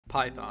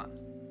Python,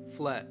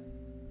 Flet,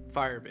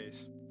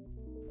 Firebase.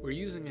 We're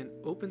using an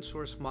open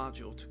source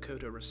module to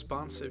code a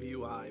responsive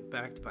UI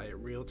backed by a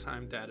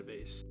real-time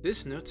database.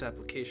 This Notes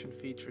application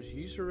features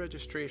user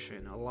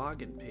registration, a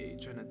login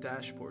page, and a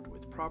dashboard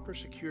with proper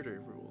security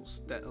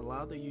rules that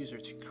allow the user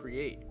to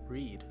create,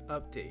 read,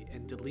 update,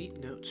 and delete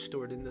notes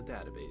stored in the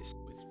database.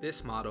 With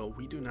this model,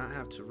 we do not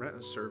have to rent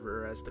a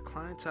server as the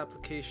client's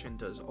application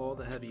does all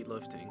the heavy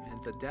lifting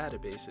and the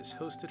database is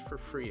hosted for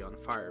free on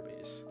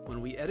Firebase.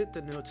 When we edit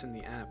the notes in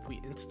the app,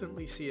 we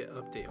instantly see it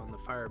update on the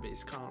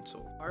Firebase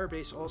console.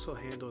 Firebase also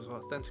handles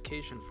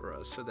authentication for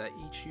us so that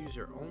each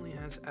user only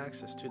has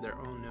access to their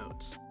own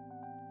notes.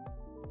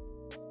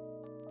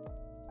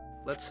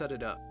 Let's set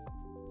it up.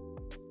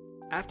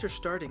 After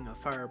starting a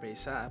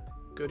Firebase app,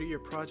 go to your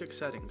project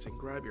settings and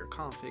grab your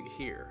config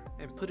here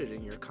and put it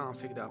in your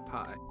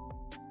config.py.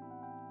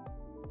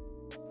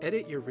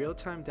 Edit your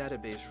real-time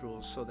database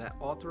rules so that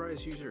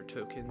authorized user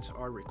tokens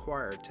are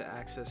required to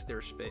access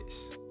their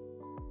space.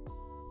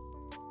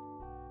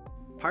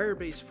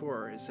 Firebase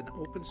 4 is an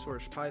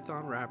open-source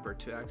Python wrapper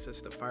to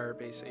access the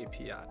Firebase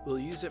API. We'll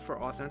use it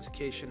for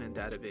authentication and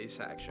database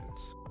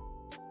actions.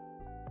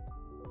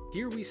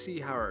 Here we see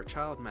how our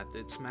child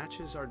methods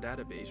matches our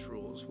database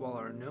rules while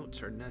our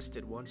notes are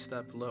nested one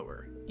step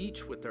lower,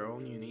 each with their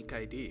own unique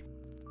ID.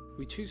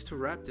 We choose to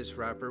wrap this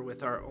wrapper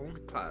with our own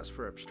class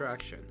for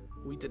abstraction.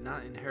 We did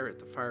not inherit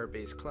the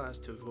Firebase class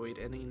to avoid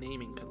any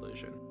naming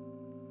collision.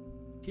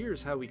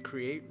 Here's how we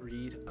create,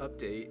 read,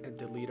 update, and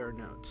delete our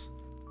notes.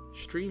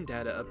 Stream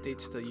data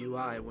updates the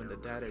UI when the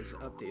data is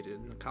updated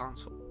in the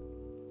console.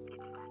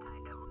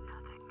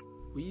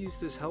 We use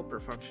this helper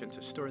function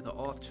to store the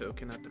auth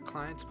token at the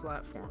client's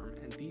platform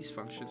and these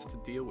functions to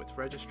deal with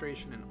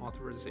registration and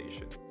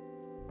authorization.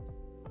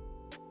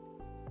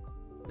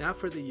 Now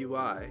for the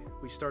UI,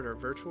 we start our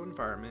virtual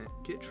environment,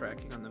 git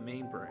tracking on the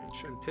main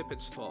branch, and pip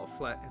install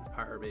Flet and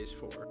Firebase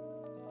 4.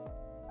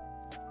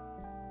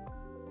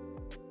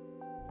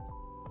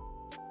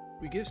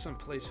 We give some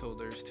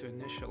placeholders to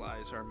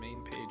initialize our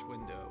main page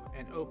window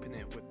and open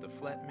it with the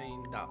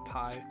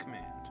fletmain.py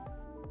command.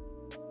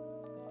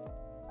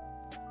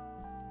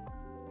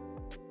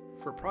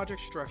 For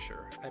project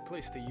structure, I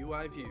placed the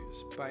UI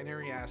views,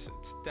 binary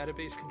assets,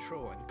 database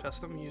control, and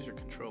custom user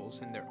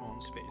controls in their own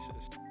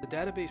spaces. The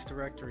database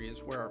directory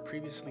is where our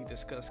previously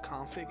discussed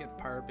config and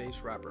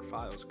Firebase wrapper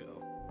files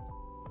go.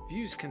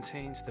 Views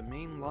contains the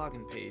main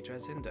login page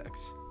as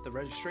index, the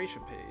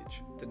registration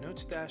page, the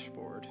notes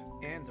dashboard,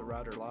 and the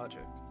router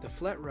logic. The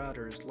Flet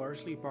router is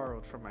largely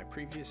borrowed from my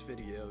previous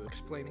video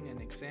explaining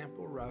an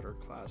example router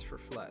class for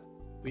Flet.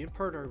 We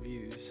import our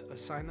views,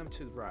 assign them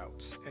to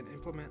routes, and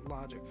implement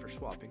logic for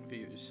swapping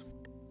views.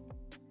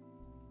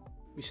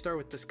 We start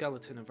with the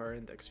skeleton of our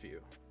IndexView.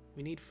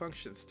 We need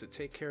functions to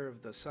take care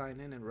of the sign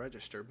in and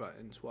register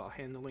buttons while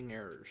handling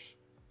errors.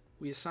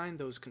 We assign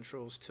those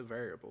controls to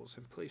variables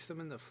and place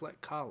them in the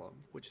Flet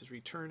column, which is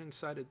returned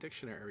inside a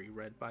dictionary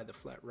read by the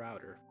Flet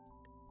router.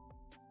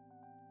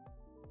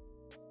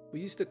 We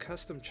use the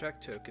custom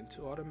check token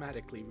to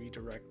automatically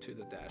redirect to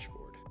the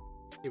dashboard.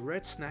 A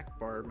red snack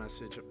bar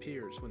message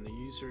appears when the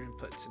user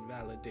inputs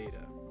invalid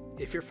data.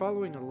 If you're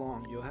following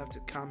along, you'll have to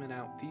comment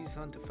out these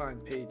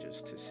undefined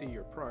pages to see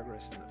your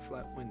progress in the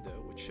Flet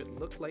window, which should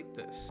look like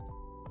this.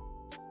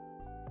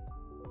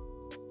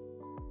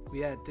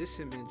 We add this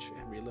image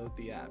and reload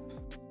the app.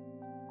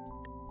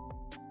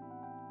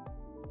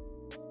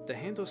 The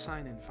handle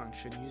sign-in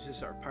function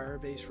uses our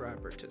Firebase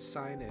wrapper to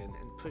sign in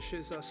and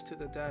pushes us to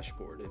the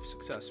dashboard if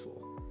successful.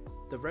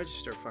 The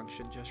register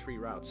function just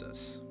reroutes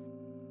us.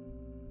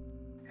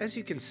 As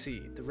you can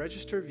see, the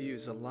RegisterView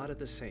is a lot of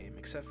the same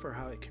except for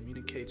how it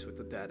communicates with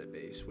the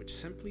database, which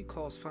simply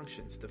calls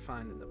functions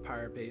defined in the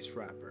Firebase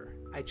wrapper.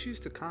 I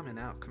choose to comment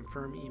out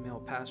confirm email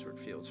password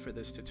fields for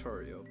this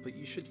tutorial, but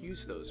you should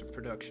use those in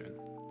production.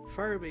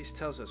 Firebase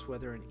tells us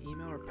whether an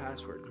email or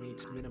password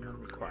meets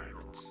minimum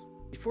requirements.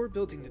 Before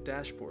building the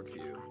dashboard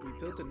view, we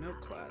build a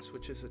note class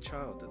which is a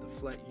child of the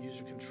Flet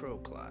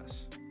UserControl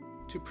class.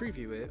 To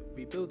preview it,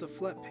 we build a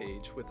Flet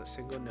page with a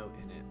single note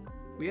in it.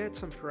 We add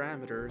some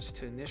parameters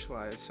to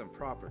initialize some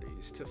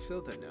properties to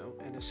fill the note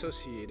and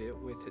associate it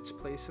with its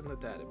place in the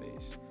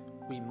database.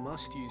 We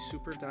must use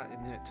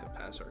super.init to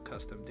pass our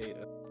custom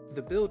data.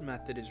 The build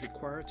method is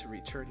required to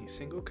return a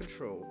single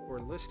control or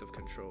list of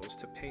controls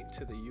to paint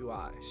to the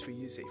UI, so we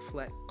use a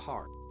Flet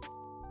card.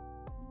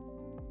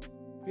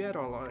 We add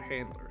all our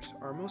handlers.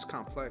 Our most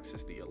complex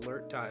is the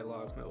alert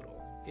dialog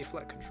modal, a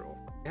Flet control.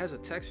 It has a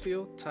text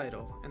field,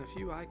 title, and a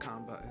few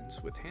icon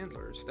buttons with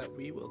handlers that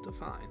we will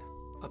define.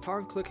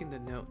 Upon clicking the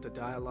note, the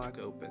dialog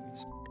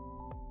opens.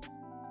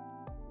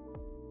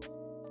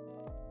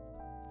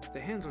 The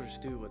handlers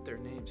do what their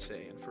names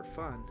say, and for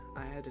fun,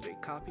 I added a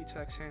copy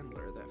text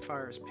handler that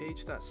fires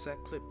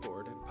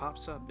page.setClipboard and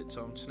pops up its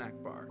own snack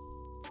bar.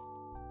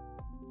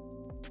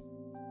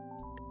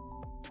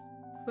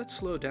 Let's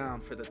slow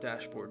down for the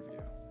dashboard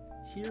view.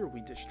 Here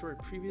we destroy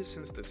previous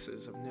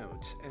instances of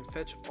notes and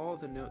fetch all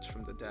the notes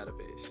from the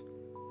database.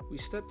 We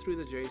step through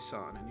the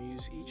JSON and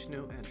use each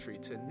note entry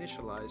to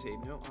initialize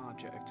a note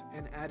object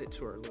and add it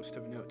to our list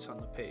of notes on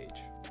the page.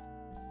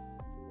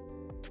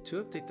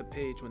 To update the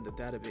page when the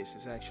database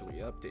is actually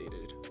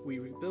updated, we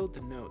rebuild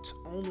the notes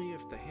only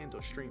if the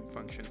handleStream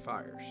function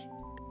fires.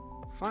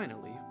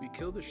 Finally, we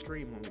kill the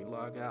stream when we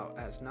log out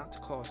as not to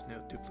cause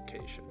note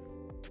duplication.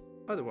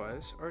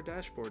 Otherwise, our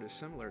dashboard is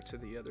similar to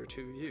the other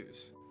two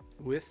views.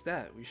 With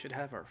that, we should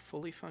have our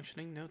fully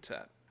functioning Notes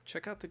app.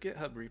 Check out the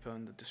GitHub repo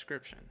in the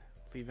description.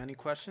 Leave any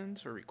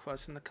questions or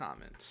requests in the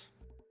comments.